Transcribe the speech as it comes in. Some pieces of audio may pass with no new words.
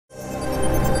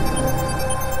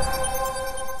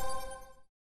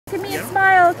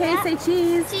Okay, say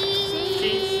cheese.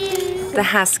 Cheese. The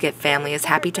Haskett family is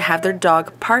happy to have their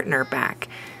dog Partner back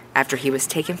after he was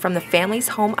taken from the family's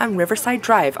home on Riverside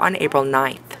Drive on April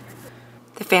 9th.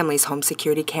 The family's home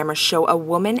security cameras show a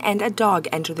woman and a dog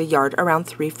enter the yard around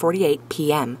 3:48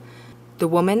 p.m. The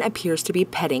woman appears to be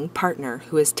petting Partner,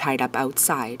 who is tied up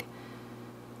outside.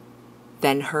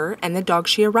 Then her and the dog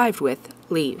she arrived with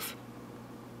leave.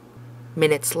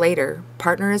 Minutes later,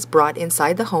 Partner is brought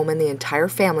inside the home and the entire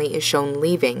family is shown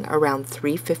leaving around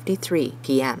 3:53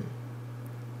 p.m.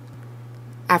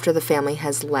 After the family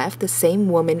has left, the same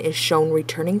woman is shown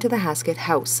returning to the Haskett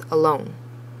house alone.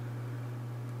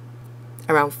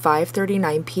 Around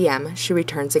 5:39 p.m., she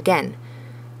returns again,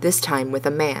 this time with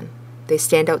a man. They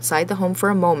stand outside the home for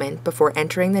a moment before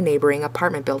entering the neighboring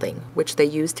apartment building, which they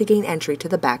use to gain entry to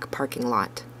the back parking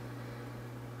lot.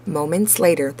 Moments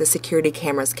later, the security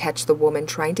cameras catch the woman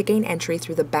trying to gain entry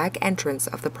through the back entrance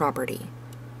of the property.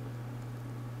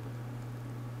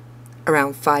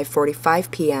 Around 5:45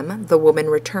 p.m., the woman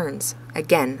returns,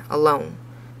 again alone,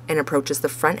 and approaches the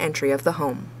front entry of the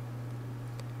home.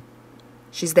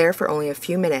 She's there for only a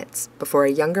few minutes before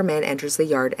a younger man enters the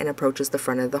yard and approaches the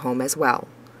front of the home as well.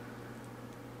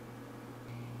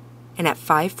 And at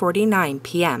 5:49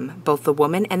 p.m., both the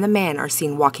woman and the man are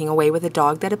seen walking away with a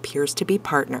dog that appears to be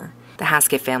Partner, the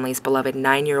Haskett family's beloved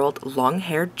 9-year-old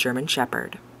long-haired German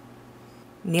Shepherd.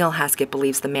 Neil Haskett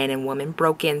believes the man and woman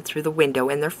broke in through the window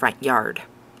in their front yard.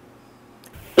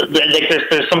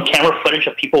 There's some camera footage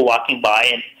of people walking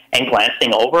by and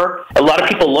glancing over. A lot of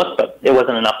people looked, but it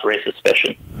wasn't enough to raise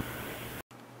suspicion.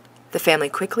 The family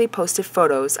quickly posted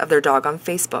photos of their dog on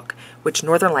Facebook, which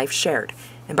Northern Life shared,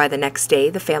 and by the next day,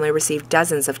 the family received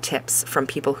dozens of tips from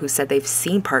people who said they've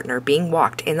seen Partner being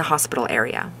walked in the hospital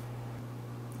area.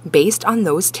 Based on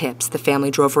those tips, the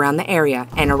family drove around the area,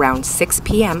 and around 6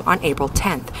 p.m. on April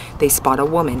 10th, they spot a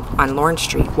woman on Lawrence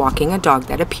Street walking a dog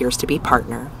that appears to be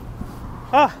Partner.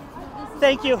 Oh,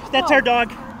 thank you. That's our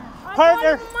dog.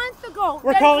 Partner. A month ago.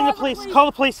 We're calling the police. Call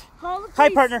the police. Hi,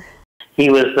 Partner. He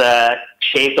was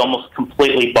shaved almost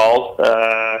completely bald.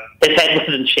 His head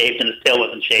wasn't shaved and his tail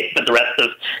wasn't shaved, but the rest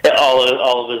of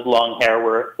all of his long hair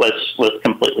was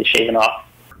completely shaven off.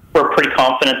 We're pretty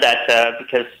confident that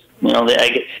because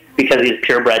he's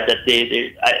purebred, that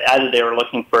either they were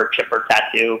looking for a chip or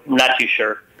tattoo. I'm not too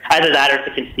sure. Either that or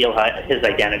to conceal his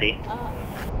identity.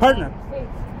 Partner.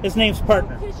 His name's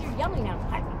Partner. Because you're yelling now.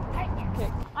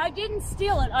 I didn't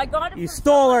steal it. I got it. You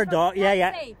stole our dog.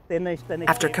 Yeah.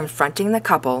 After confronting the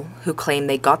couple, who claimed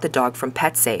they got the dog from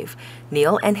PetSave,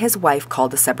 Neil and his wife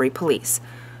called the Sudbury police,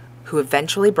 who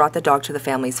eventually brought the dog to the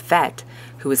family's vet,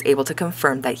 who was able to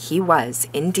confirm that he was,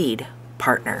 indeed,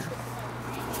 Partner.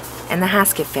 And the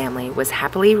Haskett family was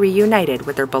happily reunited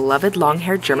with their beloved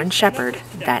long-haired German Shepherd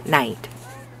that night.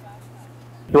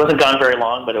 He wasn't gone very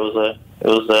long, but it was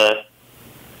a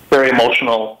very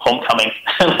emotional homecoming,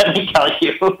 let me tell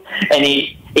you. And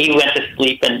he went to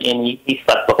sleep and he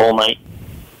slept the whole night.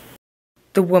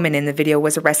 The woman in the video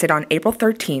was arrested on April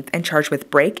 13th and charged with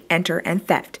break, enter, and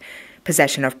theft,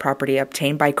 possession of property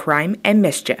obtained by crime, and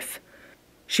mischief.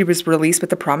 She was released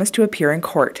with the promise to appear in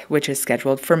court, which is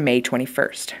scheduled for May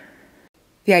 21st.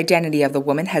 The identity of the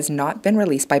woman has not been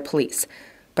released by police,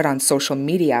 but on social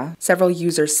media, several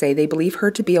users say they believe her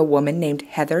to be a woman named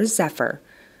Heather Zeffer,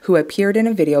 who appeared in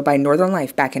a video by Northern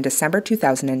Life back in December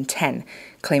 2010,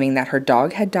 claiming that her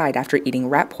dog had died after eating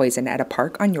rat poison at a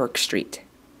park on York Street.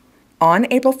 On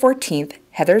April 14th,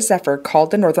 Heather Zeffer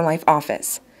called the Northern Life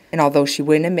office, and although she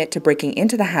wouldn't admit to breaking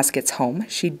into the Haskett's home,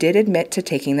 she did admit to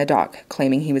taking the dog,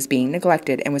 claiming he was being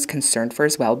neglected and was concerned for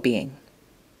his well-being.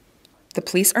 The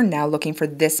police are now looking for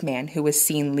this man who was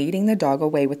seen leading the dog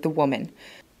away with the woman.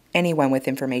 Anyone with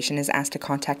information is asked to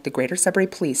contact the Greater Sudbury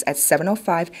Police at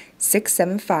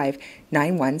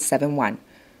 705-675-9171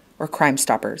 or Crime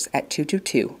Stoppers at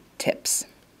 222-TIPS.